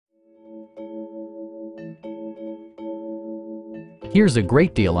Here's a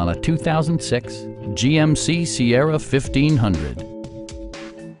great deal on a 2006 GMC Sierra 1500.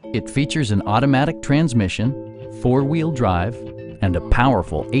 It features an automatic transmission, four-wheel drive, and a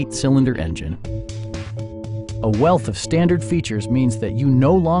powerful 8-cylinder engine. A wealth of standard features means that you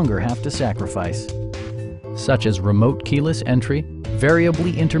no longer have to sacrifice, such as remote keyless entry,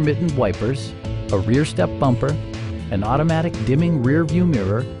 variably intermittent wipers, a rear step bumper, an automatic dimming rear view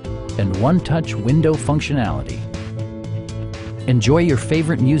mirror, and one-touch window functionality. Enjoy your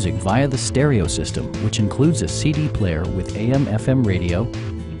favorite music via the stereo system, which includes a CD player with AM/FM radio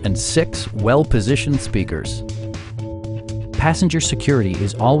and 6 well-positioned speakers. Passenger security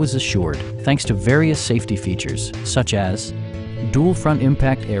is always assured thanks to various safety features such as dual front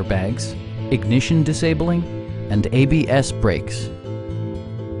impact airbags, ignition disabling, and ABS brakes.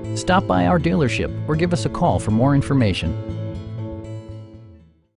 Stop by our dealership or give us a call for more information.